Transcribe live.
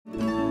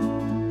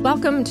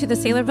Welcome to the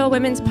Saylorville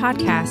Women's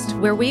Podcast,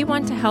 where we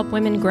want to help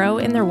women grow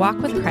in their walk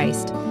with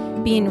Christ,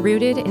 being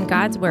rooted in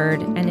God's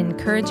Word and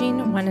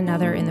encouraging one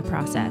another in the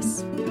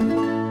process.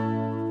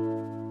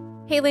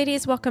 Hey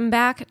ladies, welcome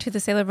back to the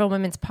Saylorville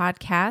Women's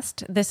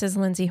Podcast. This is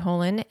Lindsay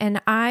Holen,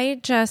 and I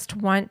just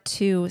want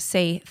to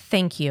say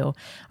thank you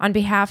on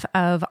behalf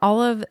of all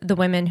of the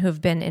women who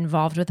have been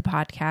involved with the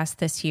podcast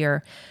this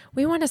year.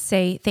 We want to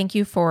say thank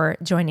you for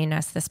joining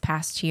us this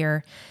past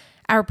year.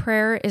 Our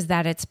prayer is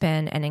that it's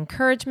been an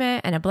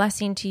encouragement and a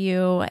blessing to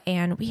you,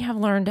 and we have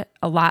learned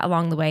a lot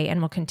along the way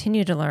and will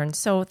continue to learn.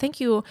 So thank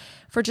you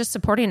for just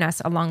supporting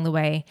us along the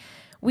way.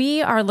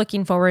 We are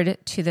looking forward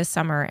to this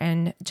summer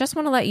and just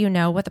want to let you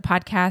know what the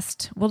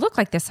podcast will look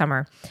like this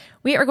summer.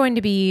 We are going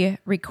to be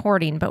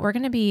recording, but we're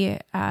going to be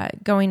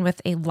going with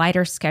a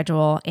lighter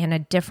schedule and a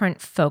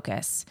different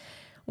focus.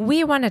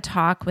 We want to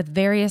talk with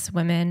various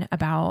women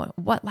about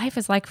what life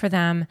is like for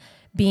them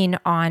being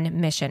on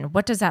mission.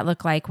 What does that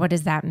look like? What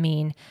does that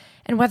mean?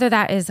 And whether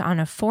that is on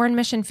a foreign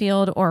mission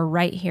field or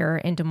right here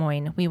in Des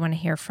Moines, we want to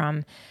hear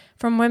from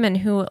women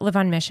who live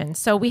on mission.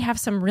 So we have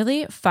some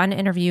really fun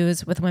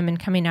interviews with women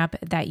coming up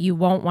that you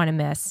won't want to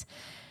miss.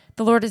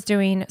 The Lord is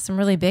doing some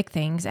really big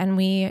things, and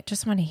we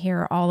just want to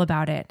hear all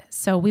about it.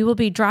 So we will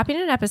be dropping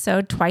an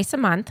episode twice a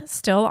month,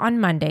 still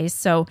on Mondays.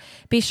 So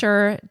be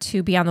sure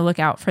to be on the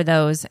lookout for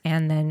those,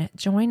 and then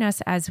join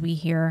us as we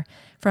hear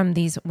from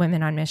these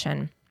women on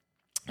mission.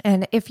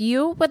 And if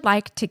you would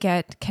like to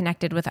get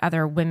connected with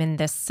other women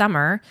this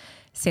summer,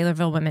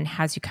 Saylorville Women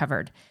has you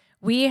covered.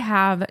 We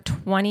have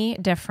 20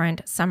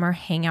 different summer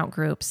hangout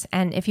groups,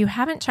 and if you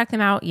haven't checked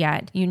them out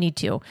yet, you need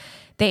to.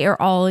 They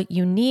are all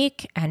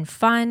unique and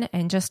fun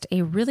and just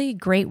a really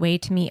great way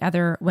to meet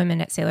other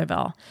women at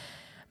Saylorville.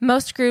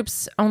 Most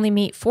groups only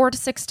meet 4 to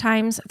 6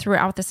 times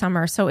throughout the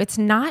summer, so it's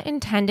not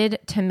intended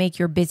to make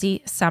your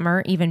busy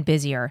summer even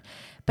busier,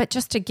 but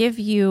just to give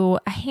you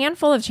a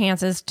handful of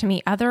chances to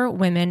meet other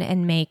women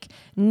and make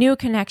new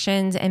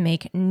connections and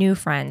make new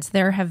friends.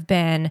 There have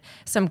been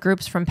some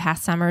groups from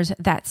past summers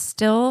that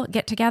still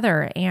get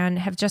together and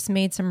have just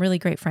made some really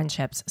great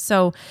friendships.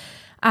 So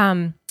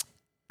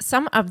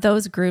some of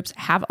those groups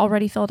have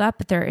already filled up,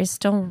 but there is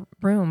still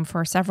room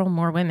for several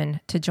more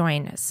women to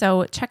join.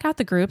 So check out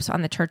the groups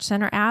on the Church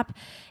Center app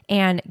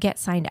and get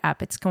signed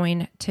up. It's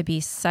going to be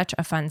such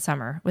a fun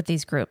summer with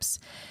these groups.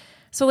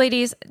 So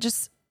ladies,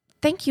 just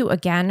thank you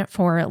again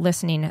for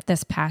listening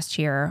this past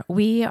year.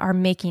 We are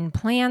making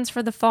plans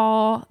for the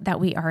fall that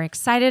we are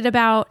excited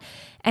about,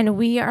 and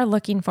we are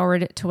looking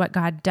forward to what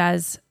God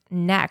does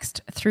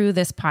next through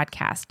this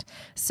podcast.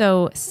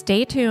 So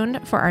stay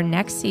tuned for our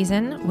next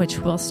season, which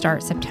will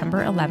start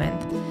September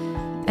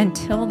 11th.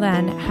 Until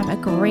then, have a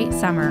great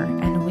summer,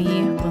 and we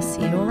will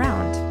see you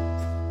around.